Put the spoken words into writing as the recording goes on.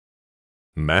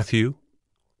Matthew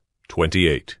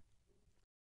 28.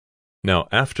 Now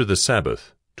after the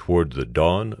Sabbath, toward the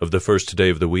dawn of the first day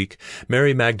of the week,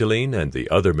 Mary Magdalene and the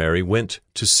other Mary went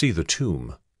to see the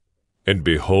tomb. And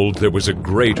behold, there was a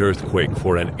great earthquake,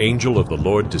 for an angel of the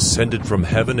Lord descended from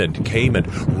heaven and came and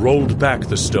rolled back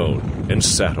the stone and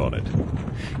sat on it.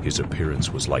 His appearance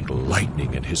was like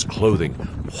lightning, and his clothing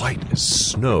white as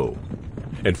snow.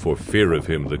 And for fear of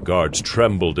him the guards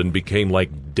trembled and became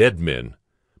like dead men.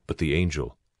 But the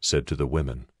angel said to the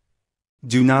women,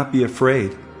 "Do not be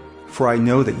afraid, for I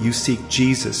know that you seek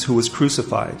Jesus who was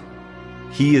crucified.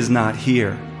 He is not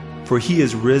here, for he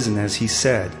is risen as he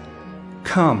said.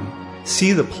 Come,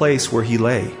 see the place where he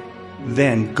lay.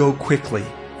 Then go quickly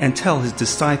and tell his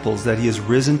disciples that he is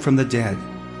risen from the dead.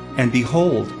 And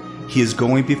behold, he is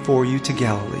going before you to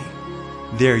Galilee.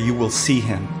 There you will see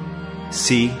him.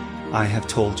 See, I have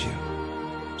told you."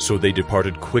 So they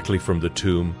departed quickly from the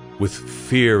tomb with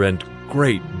fear and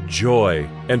great joy,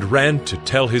 and ran to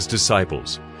tell his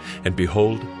disciples. And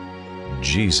behold,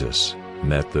 Jesus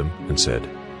met them and said,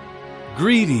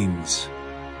 "Greetings."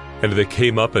 And they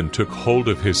came up and took hold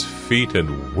of his feet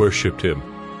and worshipped him.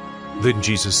 Then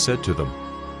Jesus said to them,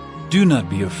 "Do not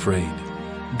be afraid.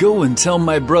 Go and tell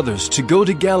my brothers to go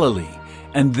to Galilee,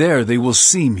 and there they will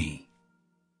see me."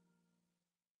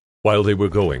 While they were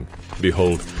going,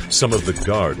 behold, some of the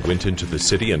guard went into the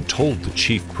city and told the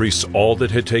chief priests all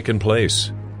that had taken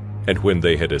place. And when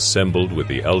they had assembled with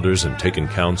the elders and taken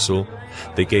counsel,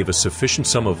 they gave a sufficient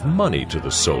sum of money to the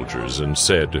soldiers and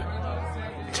said,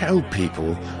 "Tell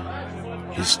people,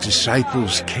 his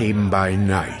disciples came by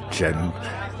night and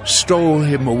stole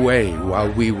him away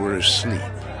while we were asleep.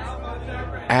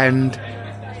 And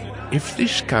if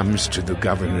this comes to the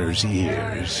governor's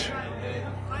ears,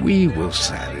 we will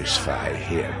satisfy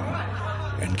him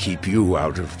and keep you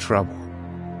out of trouble."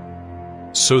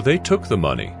 So they took the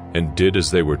money and did as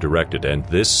they were directed, and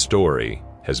this story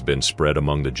has been spread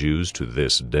among the Jews to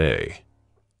this day.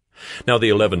 Now the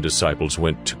 11 disciples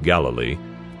went to Galilee,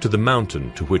 to the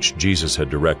mountain to which Jesus had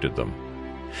directed them.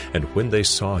 And when they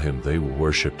saw him, they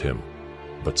worshipped him,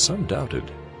 but some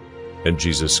doubted. And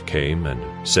Jesus came and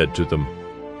said to them,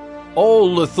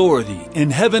 "All authority in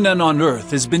heaven and on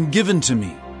earth has been given to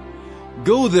me.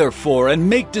 Go therefore and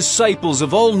make disciples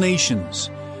of all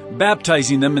nations,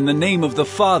 baptizing them in the name of the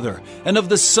Father, and of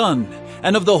the Son,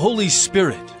 and of the Holy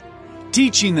Spirit,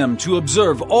 teaching them to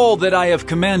observe all that I have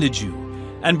commanded you.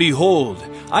 And behold,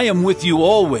 I am with you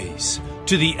always,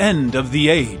 to the end of the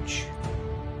age."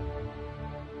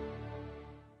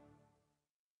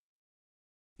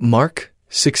 Mark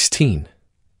 16.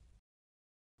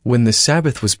 When the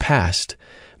Sabbath was past,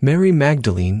 Mary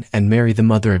Magdalene and Mary the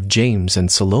mother of James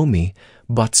and Salome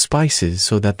bought spices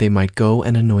so that they might go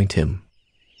and anoint him.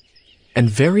 And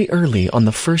very early on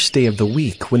the first day of the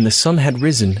week, when the sun had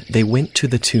risen, they went to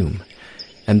the tomb.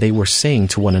 And they were saying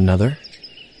to one another,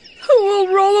 "Who will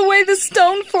roll away the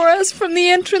stone for us from the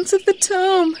entrance of the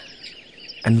tomb?"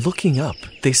 And looking up,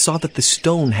 they saw that the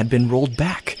stone had been rolled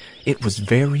back. It was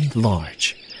very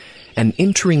large. And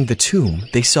entering the tomb,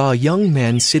 they saw a young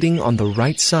man sitting on the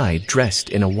right side, dressed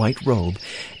in a white robe,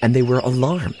 and they were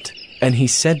alarmed. And he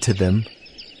said to them,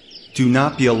 "Do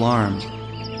not be alarmed.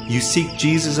 You seek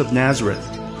Jesus of Nazareth,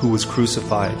 who was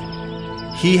crucified.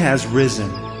 He has risen.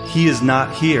 He is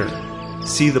not here.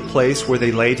 See the place where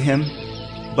they laid him?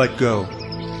 But go,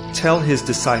 tell his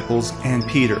disciples and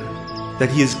Peter that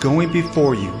he is going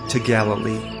before you to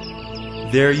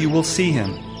Galilee. There you will see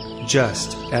him,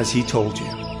 just as he told you."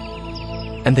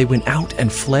 And they went out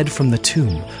and fled from the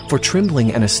tomb, for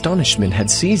trembling and astonishment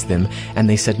had seized them, and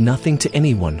they said nothing to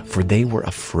anyone, for they were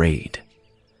afraid.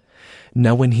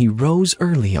 Now when he rose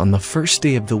early on the first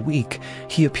day of the week,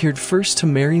 he appeared first to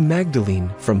Mary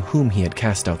Magdalene, from whom he had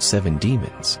cast out 7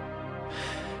 demons.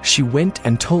 She went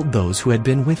and told those who had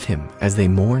been with him, as they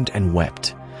mourned and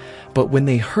wept. But when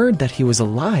they heard that he was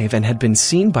alive and had been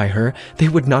seen by her, they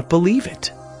would not believe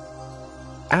it.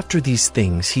 After these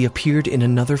things he appeared in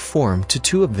another form to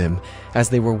 2 of them as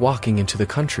they were walking into the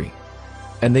country.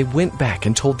 And they went back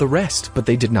and told the rest, but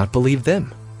they did not believe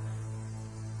them.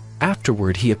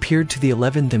 Afterward he appeared to the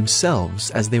 11 themselves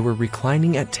as they were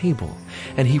reclining at table,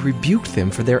 and he rebuked them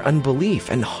for their unbelief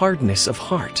and hardness of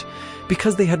heart,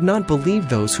 because they had not believed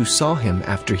those who saw him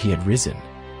after he had risen.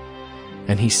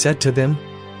 And he said to them,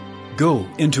 "Go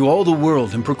into all the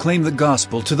world and proclaim the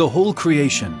gospel to the whole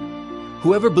creation.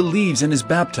 Whoever believes and is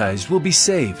baptized will be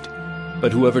saved,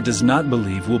 but whoever does not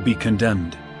believe will be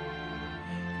condemned.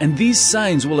 And these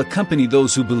signs will accompany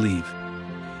those who believe.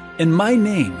 In my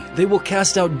name they will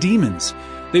cast out demons.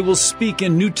 They will speak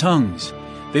in new tongues.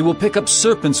 They will pick up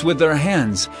serpents with their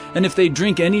hands, and if they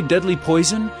drink any deadly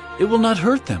poison, it will not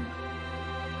hurt them.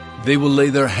 They will lay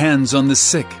their hands on the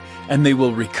sick, and they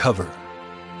will recover."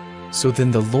 So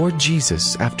then the Lord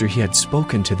Jesus, after he had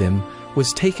spoken to them,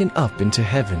 was taken up into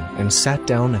heaven and sat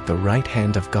down at the right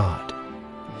hand of God.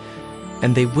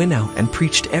 And they went out and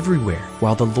preached everywhere,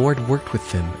 while the Lord worked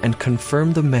with them and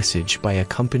confirmed the message by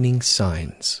accompanying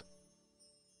signs.